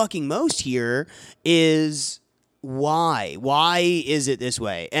me the fucking most here is why is it this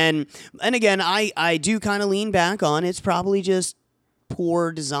way? And again, I do kind of lean back on it's probably just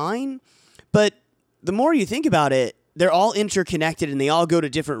poor design, but the more you think about it, they're all interconnected and they all go to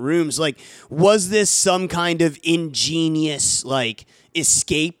different rooms. Like, was this some kind of ingenious like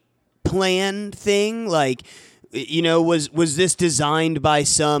escape plan thing? Like, was this designed by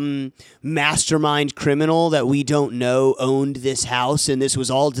some mastermind criminal that we don't know owned this house, and this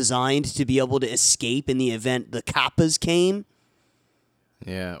was all designed to be able to escape in the event the Kappas came?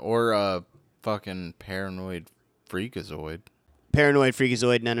 Yeah, or a fucking paranoid freakazoid. Paranoid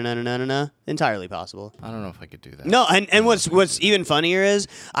freakazoid, no. Entirely possible. I don't know if I could do that. No, and what's even funnier is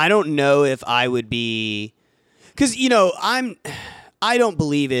I don't know if I would be, because I don't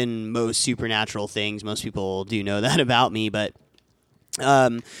believe in most supernatural things. Most people do know that about me, but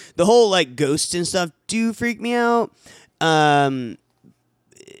the whole like ghosts and stuff do freak me out.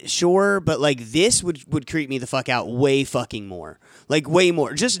 Sure, but like this would creep me the fuck out way fucking more. Like way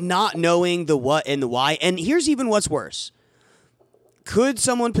more. Just not knowing the what and the why. And here's even what's worse. Could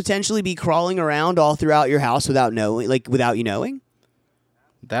someone potentially be crawling around all throughout your house without you knowing?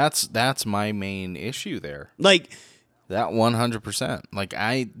 That's my main issue there. Like that 100%. Like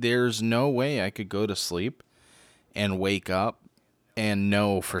there's no way I could go to sleep and wake up and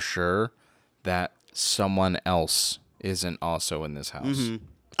know for sure that someone else isn't also in this house. Mm-hmm.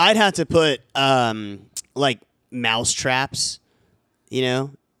 I'd have to put like mouse traps,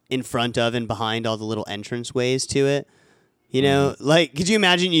 in front of and behind all the little entrance ways to it. Like, could you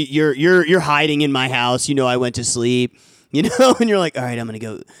imagine you're hiding in my house? I went to sleep, and you're like, all right, I'm gonna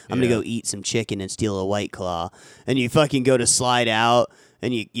go eat some chicken and steal a White Claw, and you fucking go to slide out,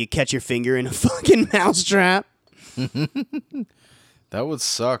 and you catch your finger in a fucking mouse trap. That would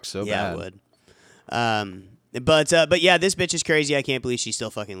suck so bad. Yeah, it would. But yeah, this bitch is crazy. I can't believe she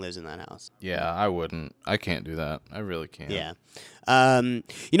still fucking lives in that house. Yeah, I wouldn't. I can't do that. I really can't. Yeah.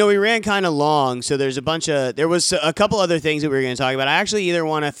 We ran kind of long, so there was a couple other things that we were going to talk about. I actually either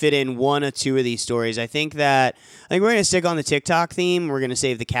want to fit in one or two of these stories. I think we're going to stick on the TikTok theme. We're going to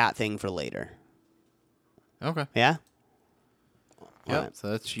save the cat thing for later. Okay. Yeah? Yeah, right. So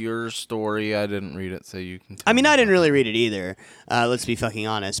that's your story. I didn't read it, so you can tell I mean, me I didn't about really read it either. Let's be fucking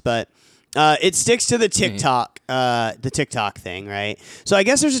honest, but it sticks to the TikTok thing, right? So I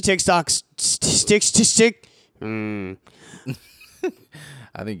guess there's a TikTok stick.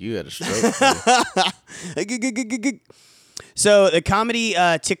 I think you had a stroke. So the comedy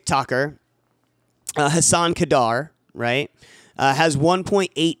TikToker Hassan Kadar, right, has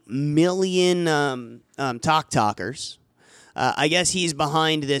 1.8 million TikTokers. I guess he's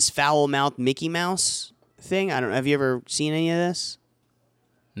behind this foul-mouthed Mickey Mouse thing. I don't know. Have you ever seen any of this?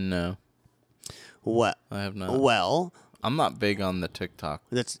 No. What? I have not. Well, I'm not big on the TikTok.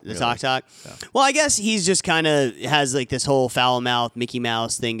 That's the really. TikTok. Yeah. Well, I guess he's just kind of has like this whole foul-mouthed Mickey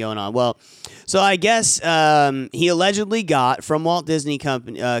Mouse thing going on. Well, so I guess he allegedly got from Walt Disney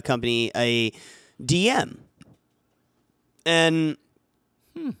Company a DM, and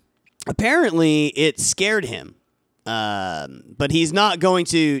apparently it scared him. But he's not going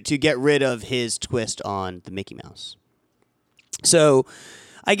to get rid of his twist on the Mickey Mouse. So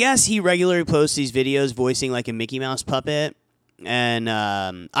I guess he regularly posts these videos voicing like a Mickey Mouse puppet. And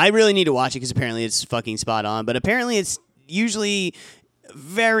I really need to watch it because apparently it's fucking spot on. But apparently it's usually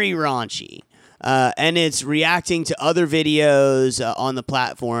very raunchy. And it's reacting to other videos on the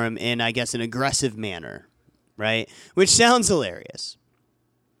platform in, I guess, an aggressive manner, right? Which sounds hilarious.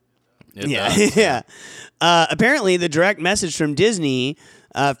 It Yeah, does. yeah. Apparently, the direct message from Disney,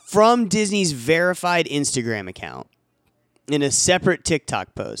 from Disney's verified Instagram account, in a separate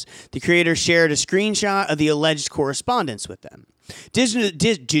TikTok post, the creator shared a screenshot of the alleged correspondence with them.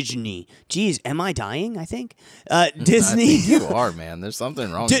 Disney, jeez, am I dying? I think Disney. I think you are, man. There's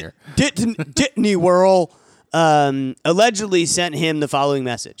something wrong here. Disney World allegedly sent him the following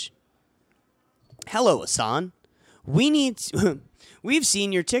message: "Hello, Hassan. We've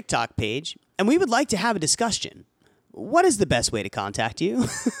seen your TikTok page, and we would like to have a discussion. What is the best way to contact you?"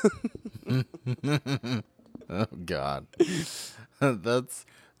 Oh God,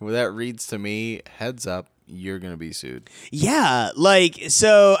 that reads to me. Heads up, you're gonna be sued. Yeah, like,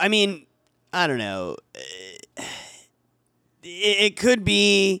 so, I mean, I don't know. It could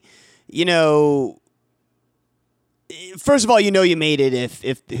be, you know, first of all, you made it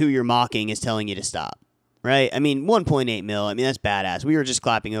if who you're mocking is telling you to stop, right? I mean, 1.8 mil, I mean, that's badass. We were just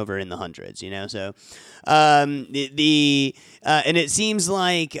clapping over in the hundreds, so and it seems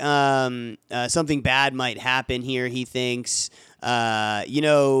like something bad might happen here, he thinks.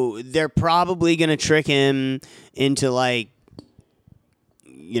 They're probably going to trick him into, like,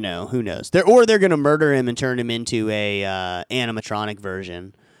 who knows? They're going to murder him and turn him into a animatronic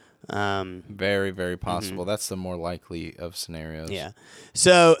version. Very, very possible. That's the more likely of scenarios. Yeah.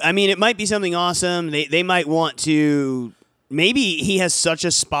 So, I mean, it might be something awesome. They might want to. Maybe he has such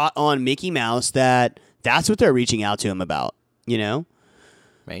a spot on Mickey Mouse that's what they're reaching out to him about.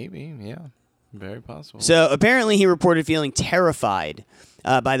 Maybe. Yeah. Very possible. So apparently, he reported feeling terrified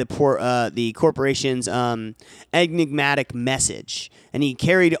by the corporation's enigmatic message, and he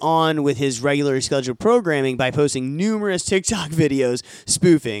carried on with his regularly scheduled programming by posting numerous TikTok videos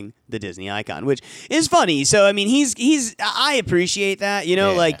spoofing the Disney icon, which is funny. So I mean, I appreciate that,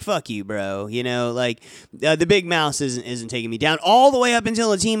 like, fuck you, bro. The big mouse isn't taking me down all the way up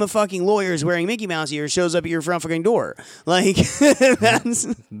until a team of fucking lawyers wearing Mickey Mouse ears shows up at your front fucking door. Like,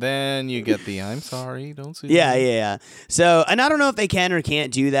 that's. Then you get the I'm sorry, don't sue Yeah, me. yeah. So, and I don't know if they can or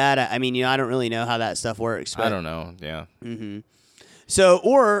can't do that. I mean, I don't really know how that stuff works. But, I don't know. Yeah. So,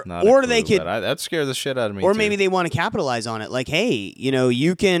 or they could, that scared the shit out of me. or too. maybe they want to capitalize on it. Like, hey,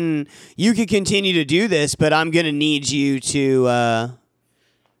 you can continue to do this, but I'm gonna need you to,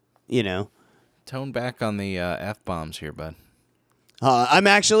 tone back on the F-bombs here, bud. I'm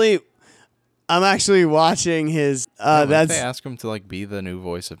actually watching his. What if That's they ask him to, like, be the new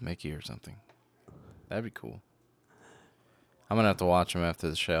voice of Mickey or something? That'd be cool. I'm gonna have to watch him after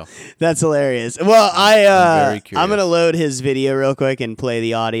the show. That's hilarious. Well, I'm very curious. I'm gonna load his video real quick and play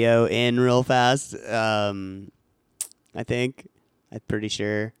the audio in real fast. I'm pretty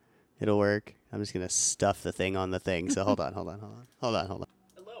sure it'll work. I'm just gonna stuff the thing on the thing. So hold on. Hello, I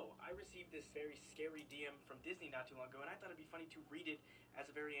received this very scary DM from Disney not too long ago, and I thought it'd be funny to read it as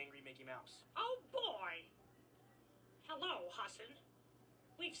a very angry Mickey Mouse. Oh boy! Hello, Hassan.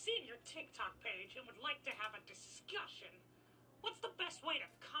 We've seen your TikTok page and would like to have a discussion. What's the best way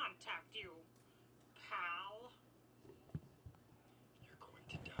to contact you, pal? You're going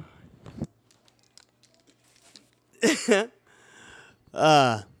to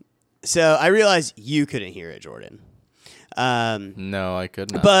die. So I realize you couldn't hear it, Jordan. No, I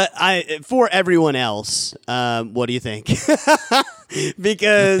could not. But for everyone else, what do you think?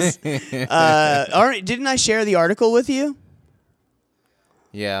 Because didn't I share the article with you?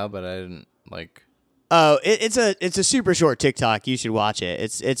 Yeah, but I didn't like. Oh, it's a super short TikTok. You should watch it.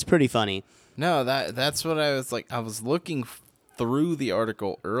 It's pretty funny. No, that's what I was like. I was looking through the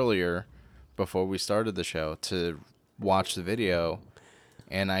article earlier before we started the show to watch the video,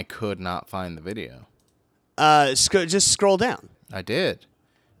 and I could not find the video. Just scroll down. I did,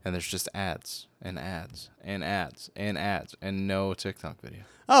 and there's just ads and ads and ads and ads and no TikTok video.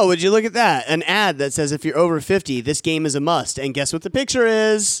 Oh, would you look at that? An ad that says if you're over 50, this game is a must. And guess what the picture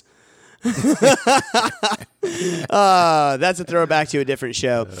is? That's a throwback to a different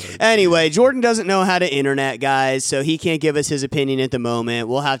show. Anyway, Jordan doesn't know how to internet, guys, so he can't give us his opinion at the moment.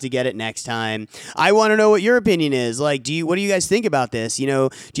 We'll have to get it next time. I want to know what your opinion is. Like, what do you guys think about this? Do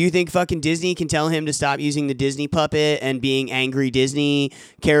you think fucking Disney can tell him to stop using the Disney puppet and being angry Disney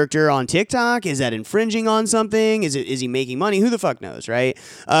character on TikTok? Is that infringing on something? Is he making money? Who the fuck knows, right?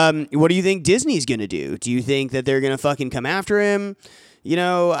 What do you think Disney's gonna do? Do you think that they're gonna fucking come after him?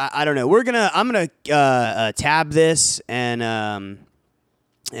 I don't know. I'm gonna tab this and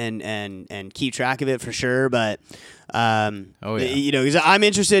and keep track of it for sure. But Oh, yeah. you know, 'cause I'm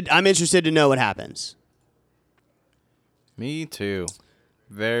interested to know what happens. Me too.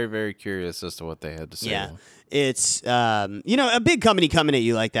 Very, very curious as to what they had to say. Yeah. It's, you know, a big company coming at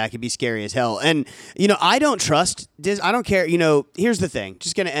you like that could be scary as hell. And, you know, I don't trust Disney. I don't care. You know, here's the thing.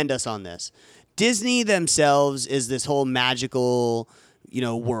 Just going to end us on this. Disney themselves is this whole magical, you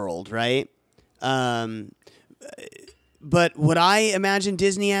know, world, right? But what I imagine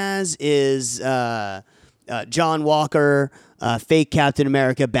Disney as is John Walker, fake Captain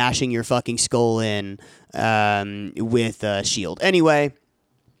America bashing your fucking skull in with S.H.I.E.L.D. Anyway,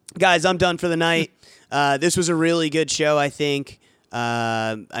 guys, I'm done for the night. This was a really good show, I think.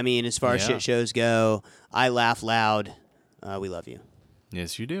 I mean, as far as shit shows go, I laugh loud. We love you.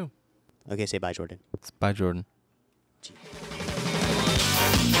 Yes, you do. Okay, say bye, Jordan. Bye, Jordan.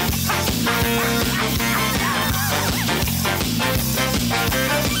 Thank you.